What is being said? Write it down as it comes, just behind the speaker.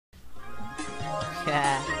Yo,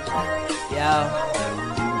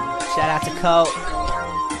 shout out to Colt.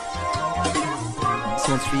 This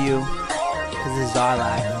one's for you, cause this is our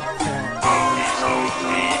life.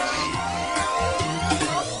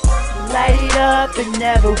 Light it up and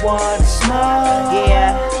never wanna smoke.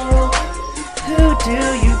 Yeah. Who do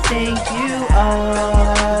you think you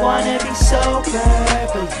are? Wanna be sober,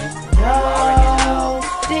 but you know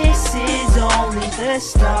this is only the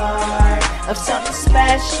start of something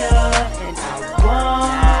special, and I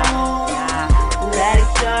won't let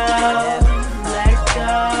it go, let it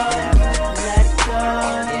go, let it go.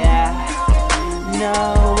 Yeah. No,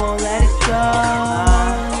 won't let it go.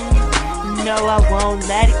 No, I won't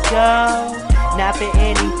let it go. Not for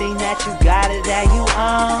anything that you got or that you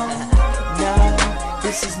own. No,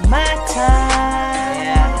 this is my time.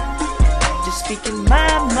 Yeah. Just speaking my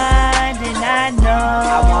mind, and I know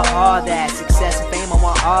I want all that, success and fame, I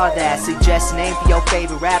want all that. Suggest a name for your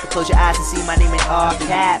favorite rapper, close your eyes and see my name in all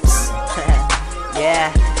caps.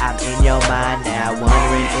 Yeah, I'm in your mind now,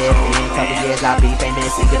 wondering if in a couple years I'll be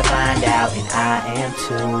famous and gonna find out, and I am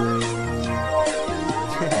too.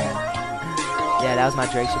 Yeah, that was my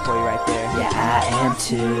Drake shit for you right there. Yeah, I am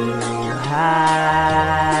too high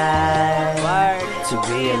to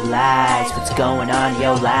realize what's going on in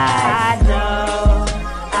your life. I know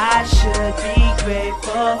I should be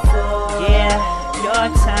grateful for your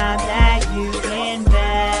time that you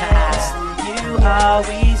invest. You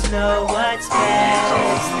always know what's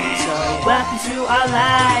best. So welcome to our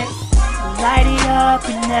life. Light it up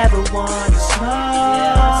and never wanna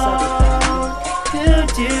smoke. Who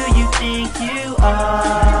do you think you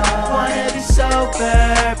are? Wanna